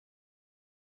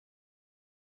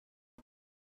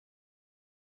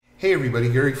Hey everybody,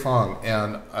 Gary Fong,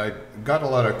 and I got a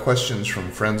lot of questions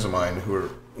from friends of mine who are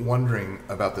wondering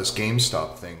about this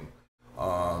Gamestop thing.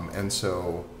 There's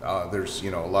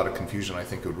a lot of confusion. I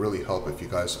think it would really help if you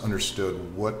guys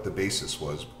understood what the basis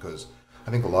was, because I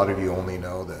think a lot of you only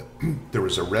know that there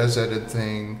was a res-edit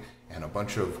thing and a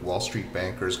bunch of Wall Street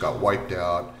bankers got wiped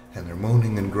out and they're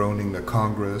moaning and groaning to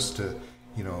Congress to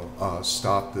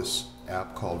stop this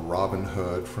app called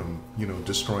Robinhood from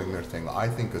destroying their thing. I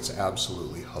think it's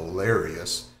absolutely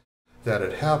hilarious that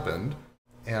it happened,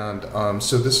 and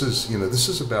so this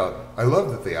is about. I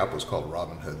love that the app was called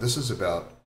Robinhood. This is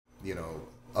about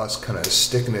us kind of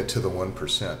sticking it to the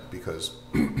 1%, because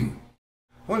I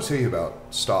want to tell you about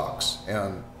stocks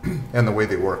and the way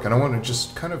they work, and I want to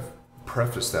just kind of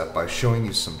preface that by showing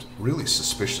you some really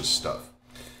suspicious stuff.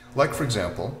 Like, for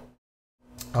example,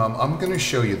 I'm going to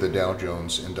show you the Dow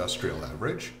Jones Industrial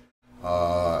Average,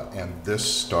 and this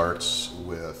starts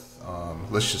with,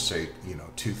 let's just say,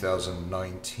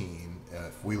 2019.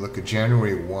 If we look at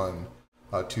January 1,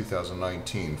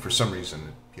 2019, for some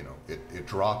reason, it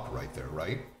dropped right there,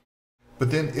 right?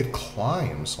 But then it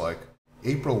climbs, like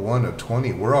April 1 of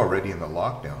 20, we're already in the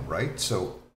lockdown, right?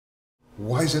 So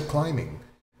why is it climbing?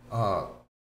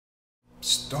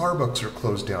 Starbucks are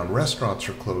closed down, restaurants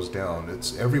are closed down.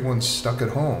 Everyone's stuck at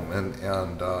home,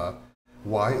 and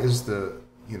why is the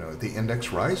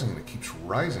index rising? And it keeps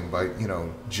rising. By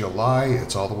July,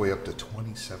 it's all the way up to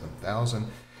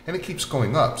 27,000, and it keeps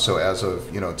going up. So as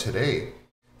of today,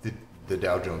 the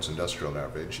Dow Jones Industrial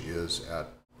Average is at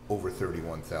over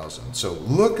 31,000. So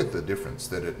look at the difference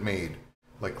that it made,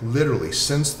 like literally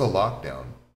since the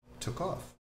lockdown took off.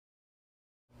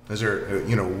 Is there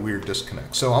a weird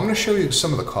disconnect? So I'm going to show you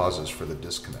some of the causes for the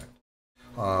disconnect.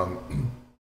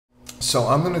 So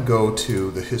I'm going to go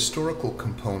to the historical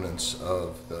components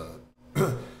of the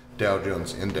Dow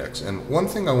Jones Index, and one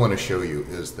thing I want to show you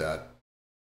is that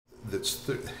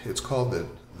it's called the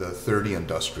 30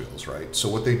 industrials, right? So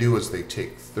what they do is they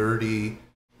take 30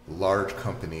 large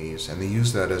companies and they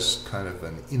use that as kind of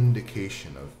an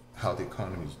indication of how the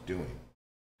economy is doing,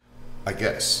 I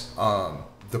guess.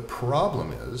 The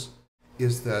problem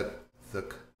is that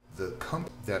the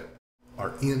companies that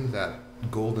are in that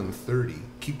golden 30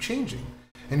 keep changing.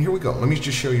 And here we go. Let me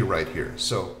just show you right here.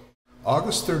 So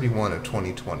August 31 of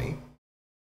 2020,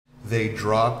 they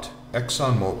dropped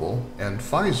ExxonMobil and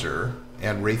Pfizer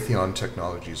and Raytheon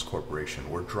Technologies Corporation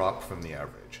were dropped from the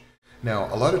average.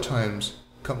 Now, a lot of times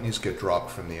companies get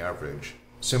dropped from the average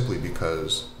simply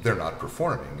because they're not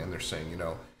performing, and they're saying,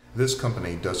 this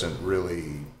company doesn't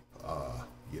really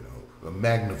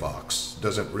Magnavox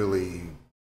doesn't really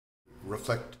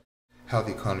reflect how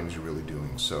the economy is really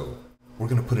doing, so we're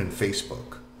going to put in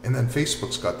Facebook. And then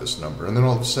Facebook's got this number, and then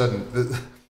all of a sudden,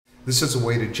 this is a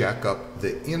way to jack up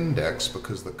the index,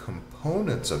 because the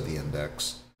components of the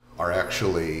index are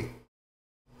actually,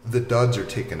 the duds are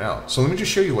taken out. So let me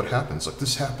just show you what happens. Like,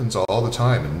 this happens all the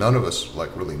time, and none of us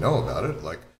really know about it.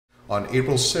 Like, on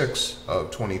April 6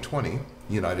 of 2020,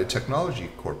 United Technology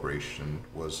Corporation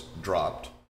was dropped.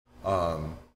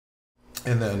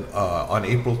 And then on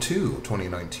April 2,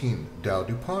 2019, Dow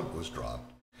DuPont was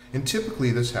dropped. And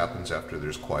typically this happens after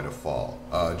there's quite a fall.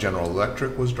 General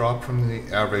Electric was dropped from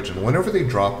the average, and whenever they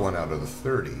drop one out of the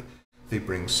 30, they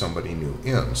bring somebody new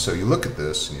in. So you look at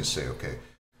this and you say, okay,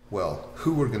 well,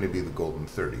 who are going to be the golden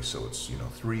 30? So it's,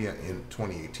 3 in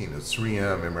 2018, it's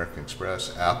 3M, American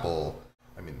Express, Apple.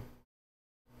 I mean,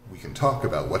 we can talk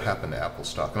about what happened to Apple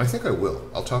stock, and I think I will.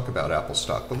 I'll talk about Apple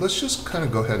stock, but let's just kind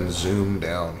of go ahead and zoom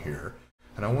down here.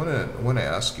 And I want to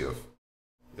ask you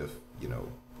if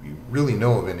you really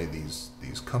know of any of these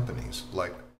companies,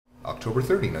 like October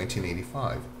 30,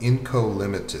 1985, Inco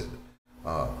Limited.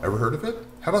 Ever heard of it?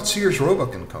 How about Sears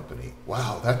Roebuck and Company?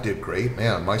 Wow, that did great,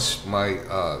 man. My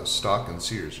stock in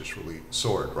Sears just really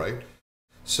soared, right?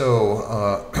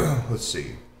 So let's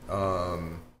see.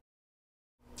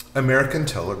 American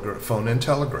Phone and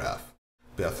Telegraph,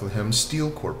 Bethlehem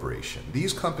Steel Corporation.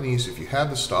 These companies, if you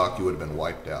had the stock, you would have been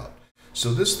wiped out.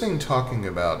 So this thing talking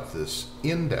about this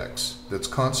index that's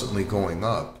constantly going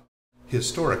up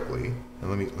historically, and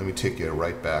let me take you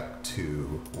right back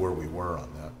to where we were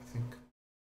on that, I think.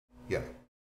 Yeah.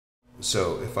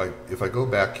 So if I go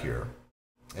back here,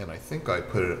 and I think I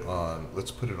put it on,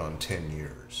 let's put it on 10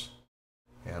 years.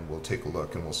 And we'll take a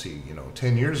look and we'll see,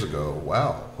 10 years ago,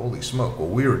 wow, holy smoke. Well,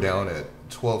 we were down at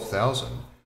 12,000.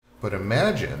 But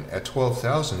imagine at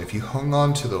 12,000, if you hung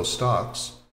on to those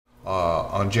stocks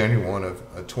on January 1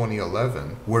 of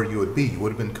 2011, where you would be. You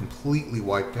would have been completely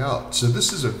wiped out. So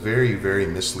this is a very, very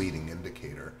misleading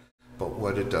indicator. But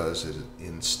what it does is it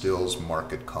instills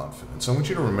market confidence. I want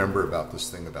you to remember about this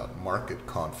thing about market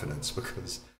confidence,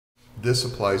 because This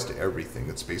applies to everything.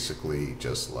 It's basically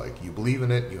just like you believe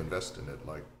in it, you invest in it,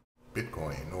 like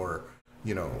Bitcoin or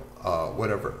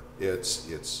whatever.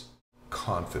 It's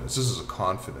confidence. This is a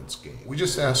confidence game. We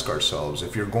just ask ourselves,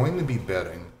 if you're going to be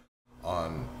betting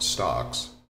on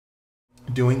stocks,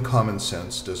 doing common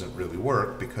sense doesn't really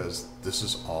work because this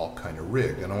is all kind of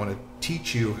rigged. And I want to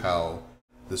teach you how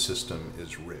the system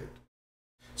is rigged.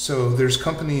 So there's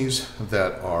companies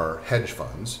that are hedge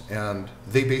funds, and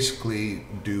they basically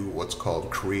do what's called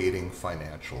creating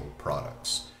financial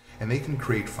products. And they can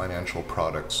create financial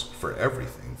products for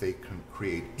everything. They can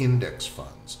create index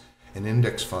funds. An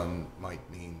index fund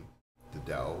might mean the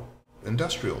Dow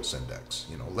Industrials Index.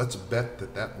 Let's bet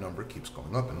that that number keeps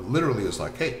going up. And it literally is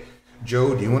like, hey,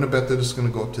 Joe, do you want to bet that it's going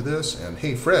to go up to this? And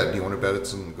hey, Fred, do you want to bet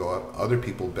it's going to go up? Other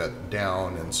people bet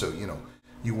down. And so,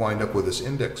 you wind up with this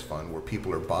index fund where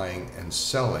people are buying and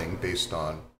selling based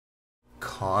on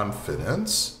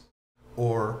confidence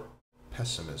or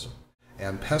pessimism.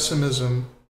 And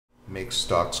pessimism makes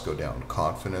stocks go down.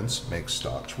 Confidence makes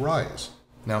stocks rise.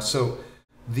 Now, so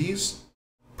these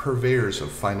purveyors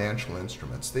of financial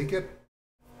instruments, they get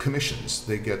commissions.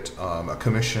 They get a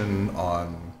commission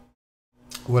on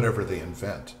whatever they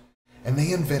invent. And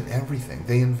they invent everything.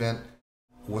 They invent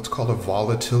what's called a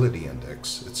volatility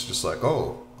index. It's just like,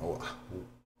 we're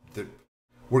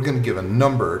going to give a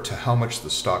number to how much the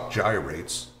stock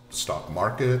gyrates, the stock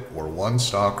market or one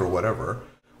stock or whatever.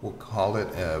 We'll call it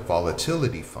a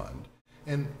volatility fund.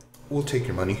 And we'll take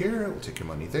your money here, we'll take your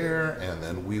money there, and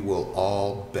then we will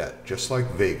all bet, just like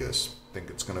Vegas. I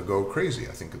think it's going to go crazy.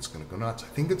 I think it's going to go nuts. I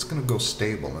think it's going to go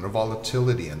stable. In a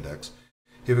volatility index,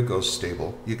 if it goes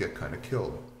stable, you get kind of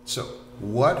killed. So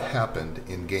what happened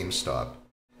in GameStop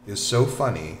is so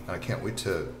funny, and I can't wait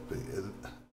to...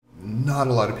 Not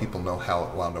a lot of people know how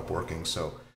it wound up working,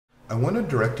 so I want to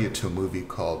direct you to a movie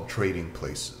called Trading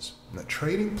Places. Now,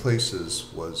 Trading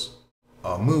Places was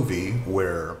a movie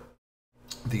where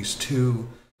these two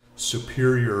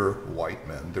superior white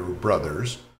men, they were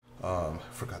brothers, I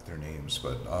forgot their names,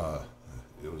 but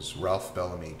it was Ralph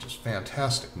Bellamy, just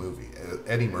fantastic movie.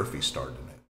 Eddie Murphy starred in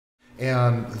it.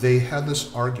 And they had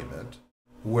this argument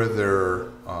where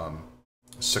their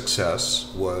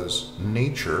success was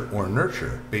nature or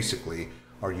nurture. Basically,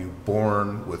 are you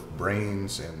born with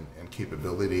brains and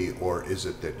capability, or is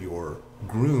it that you're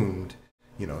groomed,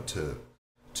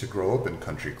 to grow up in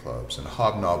country clubs and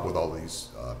hobnob with all these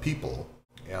people,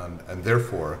 and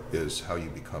therefore is how you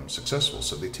become successful.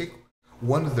 So they take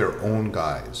one of their own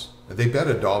guys, they bet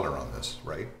 $1 on this,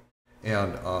 right?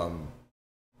 And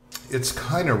it's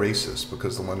kind of racist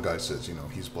because the one guy says,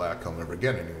 he's black, he'll never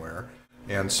get anywhere.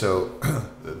 And so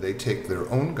they take their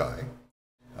own guy,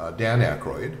 Dan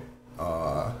Aykroyd,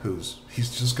 he's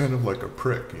just kind of like a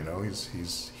prick,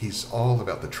 he's all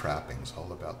about the trappings,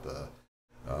 all about the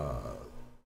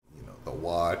the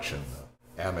watch and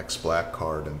the Amex black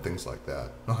card and things like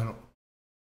that. No,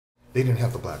 they didn't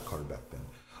have the black card back then.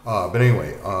 But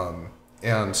anyway,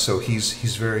 and so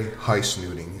he's very high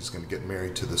snooting. He's going to get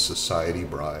married to the society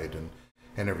bride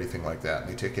and everything like that.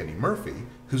 And they take Eddie Murphy,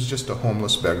 who's just a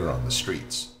homeless beggar on the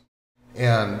streets.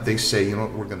 And they say,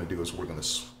 what we're going to do is we're going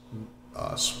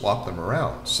to swap them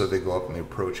around. So they go up and they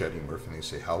approach Eddie Murphy and they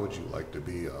say, how would you like to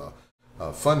be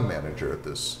a fund manager at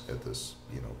this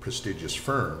prestigious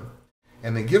firm?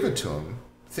 And they give it to him,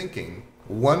 thinking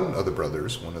one of the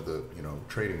brothers, one of the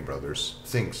trading brothers,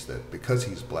 thinks that because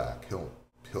he's black, he'll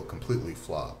completely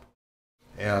flop.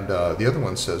 And the other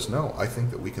one says, no, I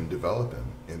think that we can develop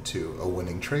him into a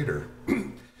winning trader.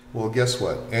 Well, guess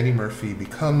what? Eddie Murphy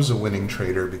becomes a winning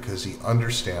trader because he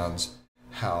understands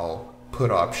how put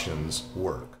options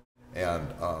work and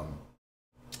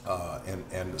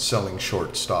selling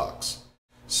short stocks.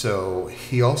 So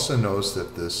he also knows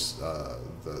that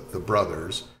the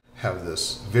brothers have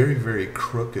this very, very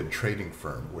crooked trading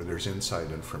firm where there's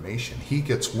inside information. He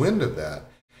gets wind of that,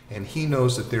 and he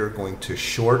knows that they're going to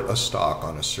short a stock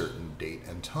on a certain date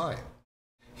and time.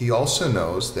 He also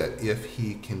knows that if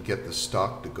he can get the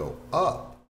stock to go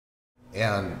up,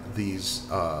 and these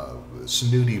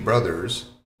snooty brothers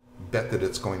bet that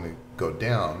it's going to go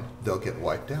down, they'll get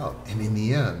wiped out. And in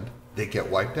the end, they get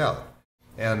wiped out.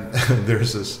 And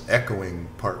there's this echoing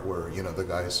part where, the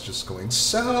guy's just going,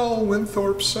 sell,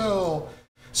 Winthorpe, sell.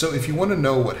 So if you want to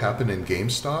know what happened in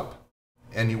GameStop,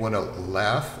 and you want to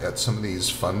laugh at some of these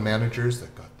fund managers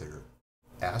that got their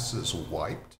asses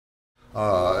wiped,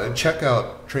 check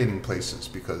out Trading Places,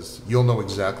 because you'll know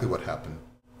exactly what happened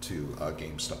to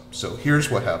GameStop. So here's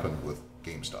what happened with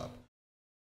GameStop.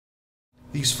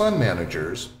 These fund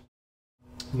managers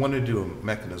want to do a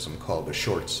mechanism called a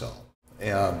short sell.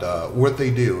 And what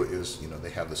they do is, they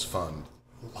have this fund,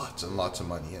 lots and lots of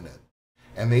money in it.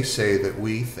 And they say that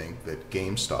we think that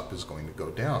GameStop is going to go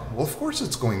down. Well, of course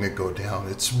it's going to go down.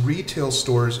 It's retail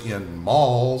stores in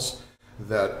malls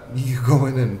that you go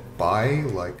in and buy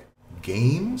like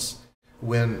games,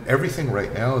 when everything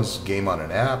right now is game on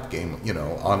an app, game,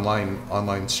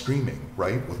 online streaming,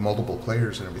 right, with multiple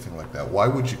players and everything like that. Why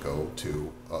would you go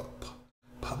to a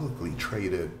publicly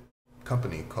traded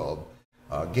company called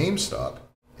GameStop,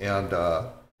 and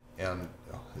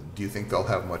do you think they'll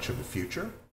have much of a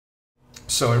future?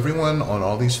 So everyone on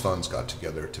all these funds got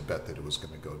together to bet that it was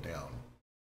going to go down.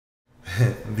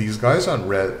 These guys on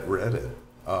Reddit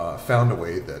found a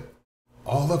way that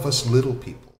all of us little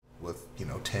people with,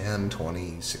 $10,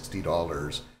 $20,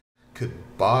 $60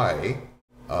 could buy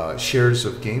shares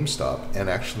of GameStop and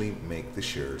actually make the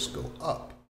shares go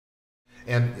up.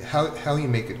 And how you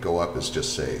make it go up is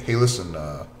just say, hey, listen,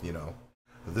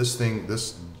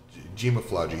 this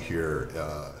Gemaflogy here,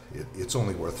 it's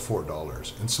only worth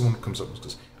 $4. And someone comes up and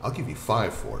says, I'll give you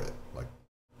 $5 for it. Like,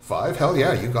 $5? Hell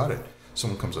yeah, you got it.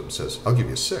 Someone comes up and says, I'll give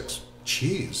you $6.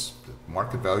 Jeez, the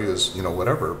market value is,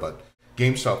 whatever, but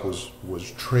GameStop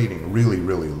was trading really,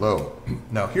 really low.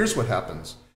 Now, here's what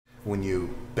happens when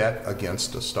you bet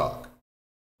against a stock.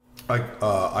 I'm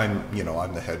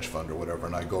the hedge fund or whatever,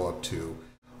 and I go up to,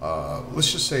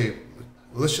 let's just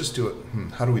do it,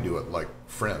 how do we do it? Like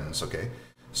friends, okay?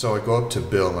 So I go up to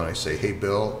Bill and I say, hey,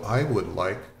 Bill, I would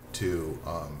like to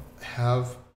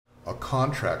have a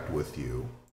contract with you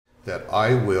that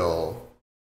I will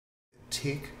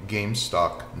take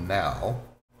GameStop now,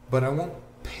 but I won't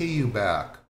pay you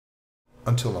back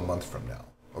until a month from now,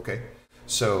 okay?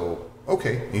 So,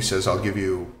 okay, he says, I'll give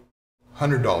you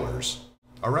 $100.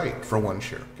 All right, for one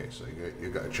share. Okay, so you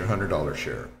got your $100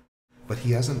 share. But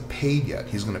he hasn't paid yet.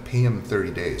 He's going to pay him in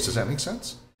 30 days. Does that make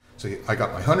sense? So I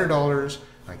got my $100.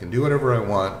 I can do whatever I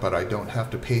want, but I don't have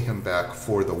to pay him back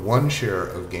for the one share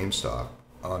of GameStop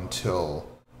until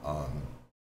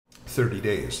 30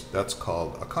 days. That's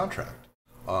called a contract.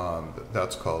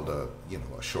 That's called a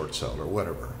short sell or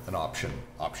whatever, an option.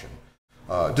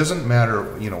 Doesn't matter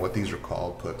what these are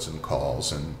called, puts and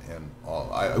calls and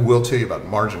all. I will tell you about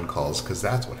margin calls because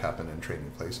that's what happened in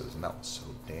trading places, and that was so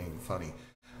dang funny.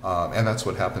 And that's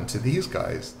what happened to these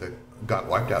guys that got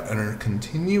wiped out and are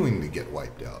continuing to get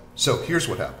wiped out. So here's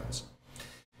what happens.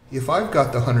 If I've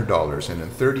got the $100 and in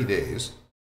 30 days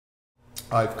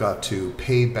I've got to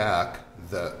pay back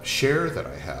the share that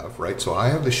I have, right? So I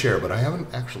have the share, but I haven't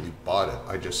actually bought it.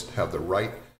 I just have the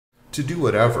right to do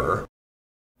whatever.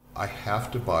 I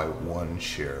have to buy one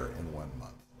share in 1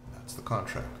 month. That's the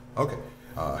contract. Okay,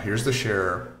 here's the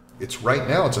share. It's right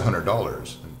now it's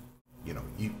 $100, and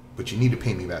but you need to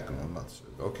pay me back in 1 month. So,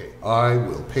 okay, I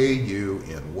will pay you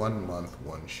in 1 month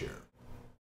one share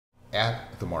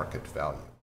at the market value.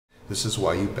 This is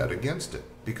why you bet against it,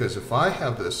 because if I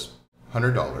have this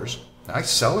 $100, I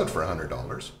sell it for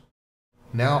 $100.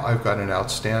 Now I've got an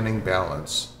outstanding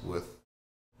balance with,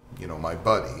 my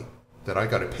buddy that I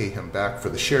got to pay him back for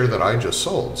the share that I just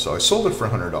sold. So I sold it for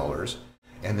 $100,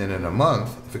 and then in a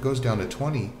month, if it goes down to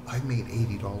 20, I've made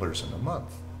 $80 in a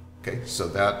month. Okay, so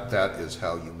that is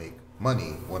how you make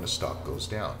money when a stock goes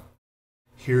down.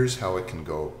 Here's how it can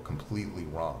go completely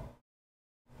wrong.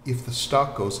 If the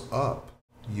stock goes up,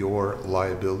 your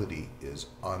liability is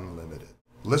unlimited.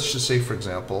 Let's just say, for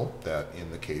example, that in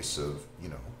the case of,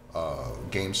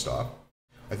 GameStop,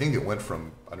 I think it went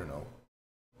from,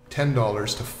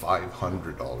 $10 to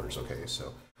 $500, okay?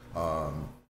 So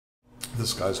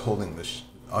this guy's holding this,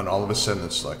 and all of a sudden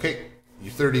it's like, hey,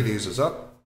 your 30 days is up.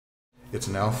 It's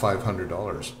now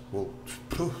 $500. Well,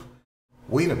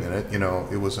 wait a minute,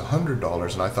 it was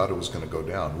 $100 and I thought it was going to go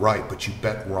down. Right, but you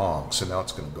bet wrong, so now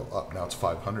it's going to go up. Now it's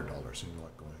 $500, and you're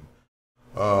like going,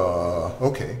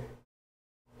 okay.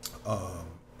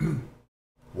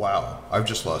 Wow, I've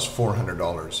just lost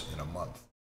 $400 in a month.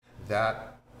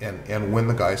 And when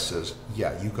the guy says,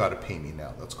 yeah, you got to pay me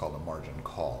now, that's called a margin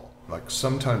call. Like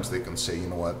sometimes they can say, you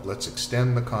know what, let's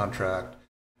extend the contract,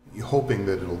 hoping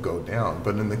that it'll go down.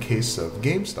 But in the case of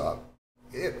GameStop,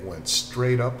 it went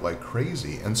straight up like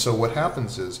crazy. And so what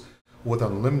happens is with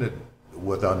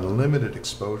unlimited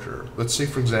exposure, let's say,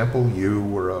 for example, you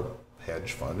were a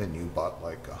hedge fund and you bought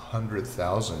like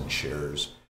 100,000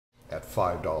 shares at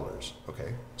 $5.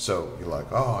 Okay, so you're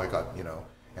like, oh, I got,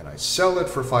 and I sell it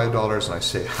for $5 and I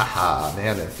say, haha,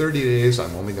 man, in 30 days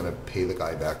I'm only going to pay the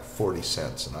guy back 40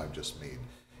 cents and I've just made,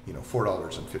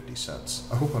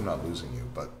 $4.50. I hope I'm not losing you,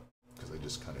 but because I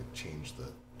just kind of changed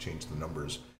the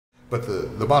numbers. But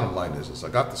the bottom line is I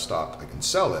got the stock, I can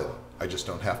sell it, I just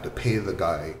don't have to pay the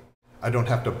guy, I don't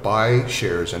have to buy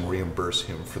shares and reimburse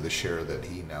him for the share that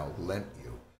he now lent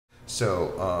you.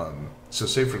 So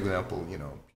say for example,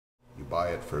 You buy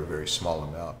it for a very small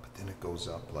amount, but then it goes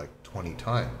up like 20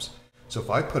 times. So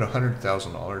if I put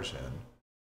 $100,000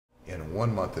 in, and in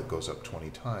 1 month it goes up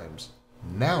 20 times,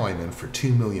 now I'm in for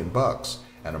 $2 million,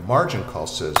 and a margin call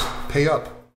says, pay up.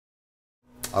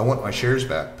 I want my shares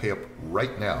back, pay up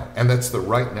right now. And that's the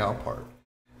right now part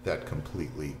that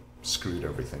completely screwed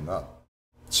everything up.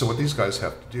 So what these guys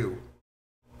have to do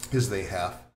is they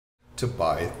have to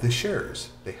buy the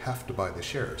shares. They have to buy the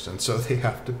shares. And so they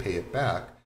have to pay it back,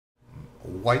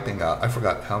 wiping out, I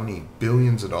forgot how many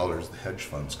billions of dollars the hedge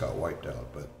funds got wiped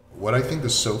out. But what I think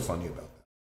is so funny about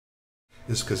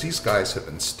that is because these guys have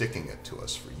been sticking it to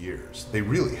us for years. They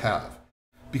really have.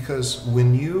 Because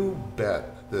when you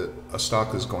bet that a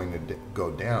stock is going to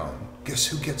go down, guess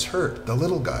who gets hurt? The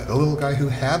little guy who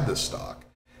had the stock.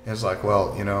 And it's like,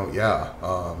 well, you know,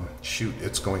 yeah, shoot,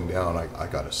 it's going down, I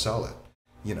got to sell it.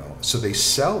 You know, so they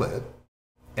sell it,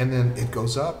 and then it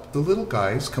goes up. The little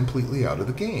guy's completely out of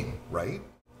the game, right?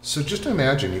 So just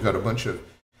imagine you got a bunch of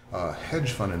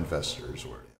hedge fund investors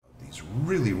or these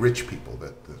really rich people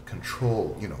that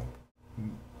control, you know,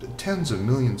 tens of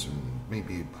millions and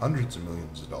maybe hundreds of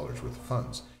millions of dollars worth of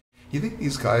funds. You think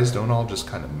these guys don't all just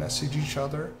kind of message each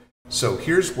other? So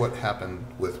here's what happened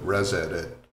with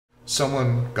ResEdit.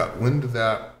 Someone got wind of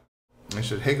that, and they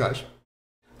said, hey guys,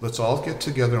 let's all get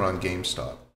together on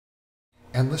Gamestop,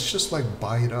 and let's just like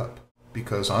buy it up,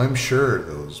 because I'm sure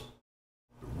those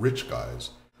rich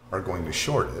guys are going to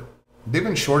short it. They've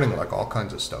been shorting like all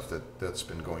kinds of stuff that's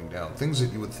been going down, things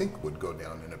that you would think would go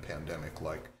down in a pandemic,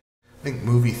 like I think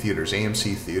movie theaters,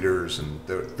 AMC theaters, and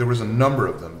there was a number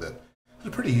of them that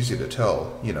it's pretty easy to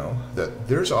tell, you know, that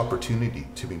there's opportunity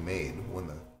to be made when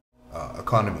the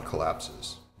economy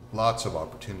collapses. Lots of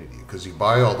opportunity, because you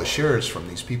buy all the shares from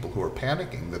these people who are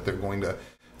panicking that they're going to,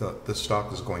 the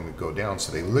stock is going to go down,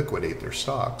 so they liquidate their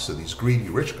stock. So these greedy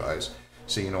rich guys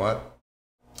say, you know what,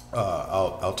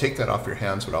 I'll take that off your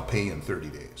hands, but I'll pay you in 30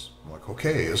 days. I'm like,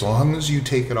 okay, as long as you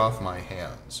take it off my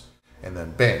hands. And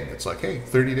then bang, it's like, hey,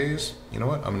 30 days, you know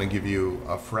what, I'm going to give you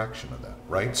a fraction of that,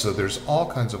 right? So there's all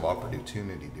kinds of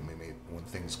opportunity to be made when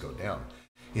things go down.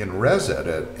 In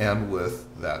ResEdit and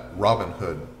with that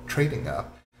Robinhood trading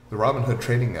app, the Robinhood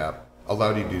trading app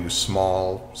allowed you to do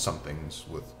small somethings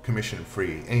with commission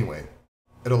free. Anyway,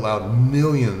 it allowed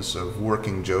millions of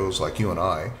working Joes like you and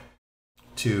I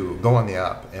to go on the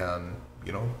app and,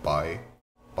 you know, buy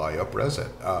up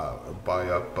buy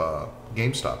up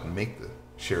GameStop and make the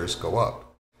shares go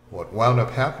up. What wound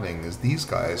up happening is these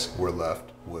guys were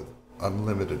left with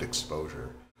unlimited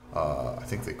exposure. I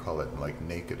think they call it like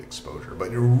naked exposure,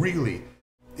 but you're really,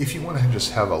 if you want to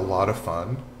just have a lot of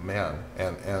fun, man,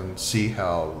 and see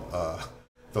how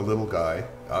the little guy,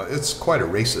 it's quite a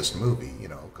racist movie, you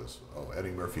know, because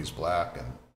Eddie Murphy's black, and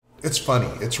it's funny,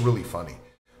 it's really funny,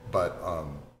 but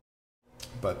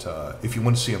if you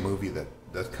want to see a movie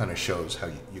that kind of shows how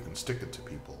you can stick it to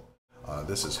people,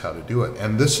 this is how to do it.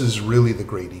 And this is really the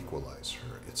great equalizer.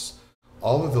 It's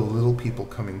all of the little people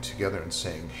coming together and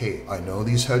saying, hey, I know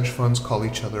these hedge funds call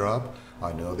each other up,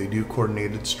 I know they do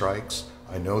coordinated strikes,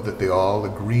 I know that they all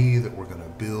agree that we're going to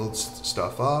build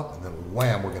stuff up, and then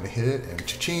wham, we're going to hit it, and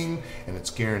cha-ching, and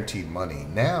it's guaranteed money.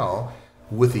 Now,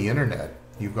 with the internet,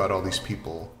 you've got all these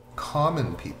people,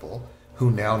 common people,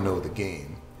 who now know the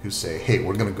game, who say, hey,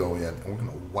 we're going to go in, and we're going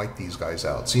to wipe these guys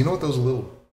out. So you know what those little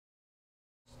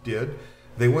did?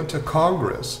 They went to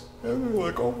Congress, and they're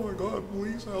like, oh my God,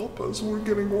 please help us, we're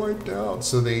getting wiped out.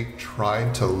 So they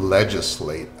tried to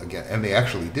legislate again, and they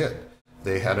actually did.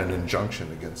 They had an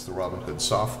injunction against the Robinhood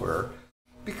software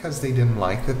because they didn't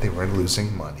like that they were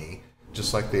losing money,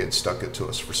 just like they had stuck it to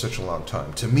us for such a long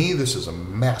time. To me, this is a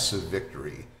massive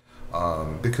victory,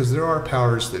 because there are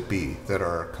powers that be that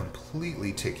are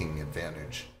completely taking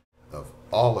advantage of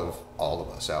all of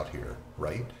us out here,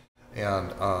 right?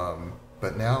 And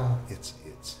but now it's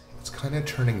kind of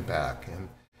turning back,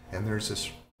 and there's this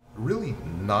really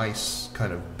nice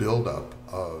kind of buildup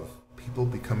of people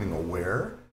becoming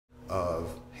aware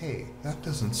of, hey, that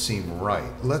doesn't seem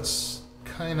right. Let's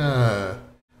talk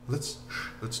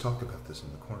about this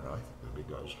in the corner. I think the big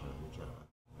guy's trying to reach out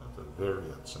at the very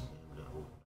end.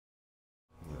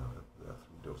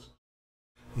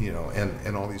 You know,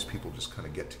 and all these people just kind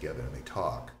of get together and they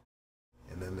talk,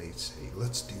 and then they say,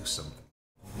 let's do something.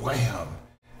 Wham!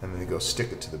 And then they go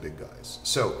stick it to the big guys.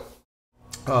 So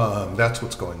that's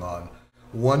what's going on.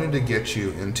 Wanted to get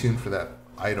you in tune for that.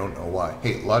 I don't know why.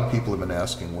 Hey, a lot of people have been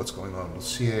asking what's going on with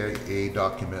CIA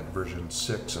document version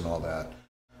 6 and all that.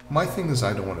 My thing is,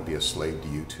 I don't want to be a slave to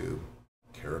YouTube,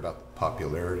 care about the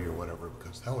popularity or whatever,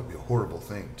 because that would be a horrible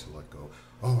thing to let go.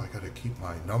 Oh, I got to keep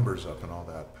my numbers up and all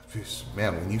that.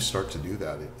 Man, when you start to do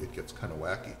that, it gets kind of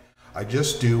wacky. I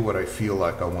just do what I feel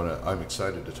like I'm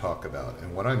excited to talk about.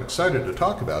 And what I'm excited to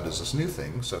talk about is this new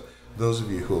thing. So those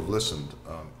of you who have listened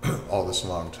all this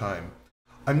long time,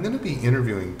 I'm going to be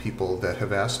interviewing people that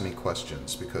have asked me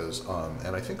questions because,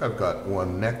 and I think I've got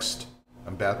one next.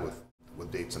 I'm bad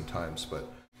with dates and times,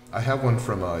 but I have one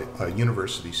from a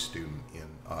university student in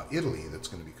Italy that's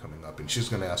going to be coming up, and she's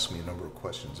going to ask me a number of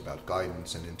questions about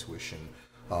guidance and intuition,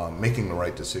 making the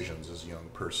right decisions as a young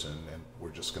person, and we're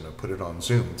just going to put it on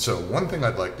Zoom. So one thing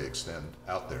I'd like to extend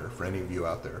out there, for any of you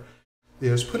out there,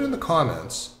 is put in the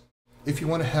comments if you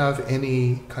want to have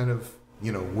any kind of,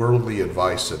 worldly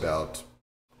advice about,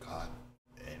 God,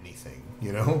 anything,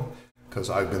 because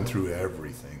I've been through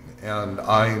everything. And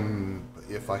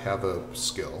if I have a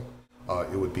skill,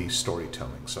 it would be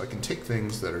storytelling. So I can take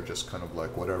things that are just kind of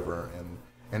like whatever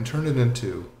and turn it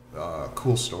into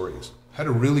cool stories. I had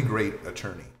a really great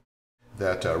attorney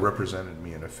that represented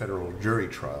me in a federal jury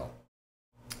trial.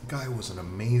 The guy was an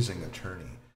amazing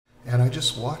attorney. And I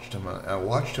just watched him. I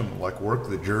watched him like work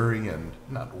the jury, and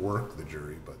not work the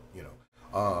jury, but,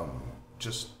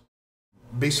 just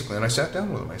basically, and I sat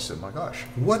down with him. I said, my gosh,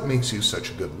 what makes you such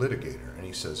a good litigator? And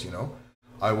he says,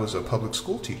 I was a public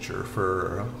school teacher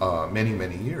for many,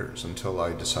 many years until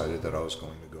I decided that I was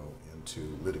going to go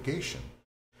into litigation.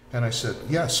 And I said,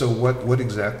 yeah, so what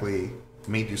exactly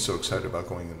made you so excited about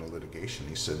going into litigation?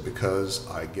 He said, because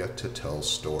I get to tell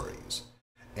stories.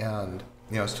 And,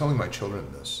 I was telling my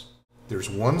children this. There's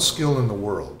one skill in the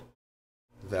world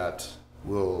that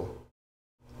will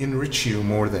enrich you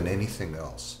more than anything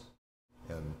else.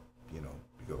 And, you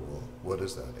go, well, what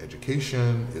is that?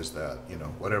 Education? Is that,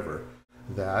 whatever.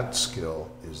 That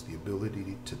skill is the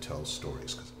ability to tell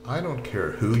stories. Because I don't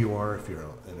care who you are. If you're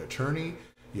an attorney,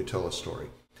 you tell a story.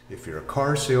 If you're a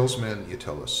car salesman, you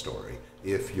tell a story.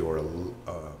 If you're a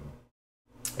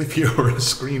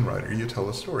screenwriter, you tell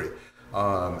a story.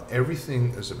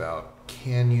 Everything is about,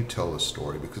 can you tell a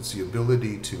story? Because the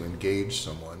ability to engage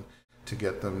someone, to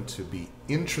get them to be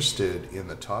interested in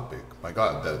the topic. My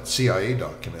God, that CIA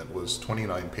document was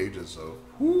 29 pages of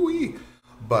whoo-wee.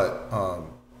 But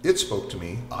it spoke to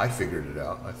me. I figured it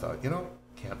out. I thought,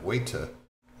 can't wait to,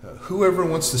 whoever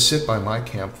wants to sit by my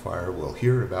campfire will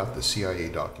hear about the CIA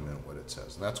document, what it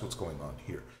says. And that's what's going on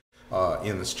here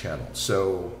in this channel.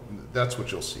 So that's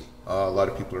what you'll see. A lot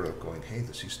of people are going, hey,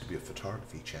 this used to be a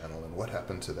photography channel, and what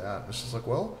happened to that? And it's just like,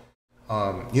 well,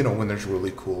 when there's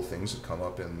really cool things that come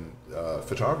up in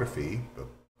photography,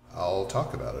 I'll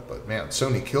talk about it. But man,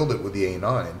 Sony killed it with the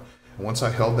A9. And once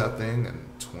I held that thing and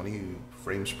 20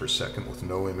 frames per second with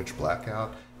no image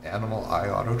blackout, animal eye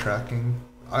auto tracking,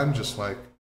 I'm just like,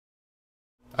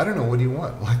 I don't know, what do you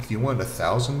want? Like, do you want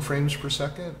 1,000 frames per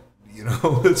second?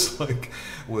 It's like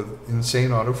with insane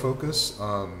autofocus.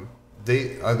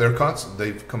 They're constant.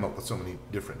 They've come up with so many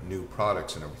different new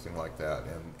products and everything like that,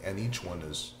 and each one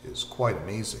is quite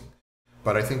amazing.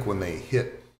 But I think when they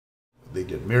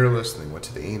did mirrorless, and they went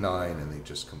to the A9, and they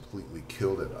just completely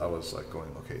killed it. I was like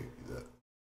going, okay,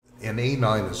 an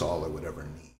A9 is all I would ever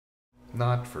need,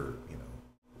 not for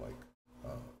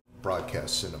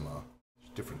broadcast cinema,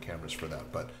 different cameras for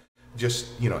that, but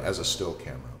just as a still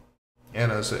camera,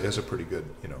 and as a pretty good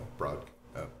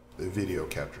video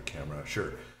capture camera,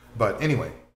 sure. But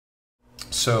anyway,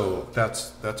 so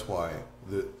that's why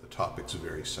the topics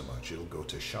vary so much. It'll go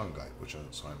to Shanghai, which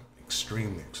I'm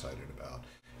extremely excited about.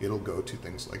 It'll go to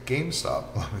things like Gamestop.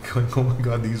 I'm going, oh my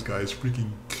God, these guys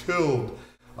freaking killed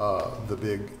the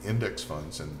big index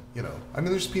funds. And,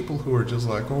 there's people who are just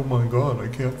like, oh my God, I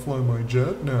can't fly my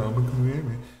jet now because they hate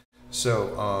me.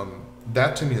 So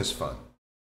that to me is fun.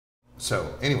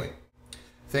 So anyway,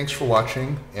 thanks for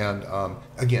watching. And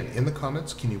again, in the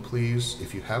comments, can you please,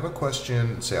 if you have a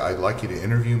question, say, I'd like you to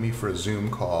interview me for a Zoom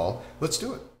call. Let's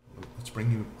do it. Let's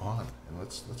bring you on and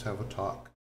let's have a talk.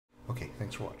 Okay,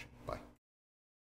 thanks for watching. Bye.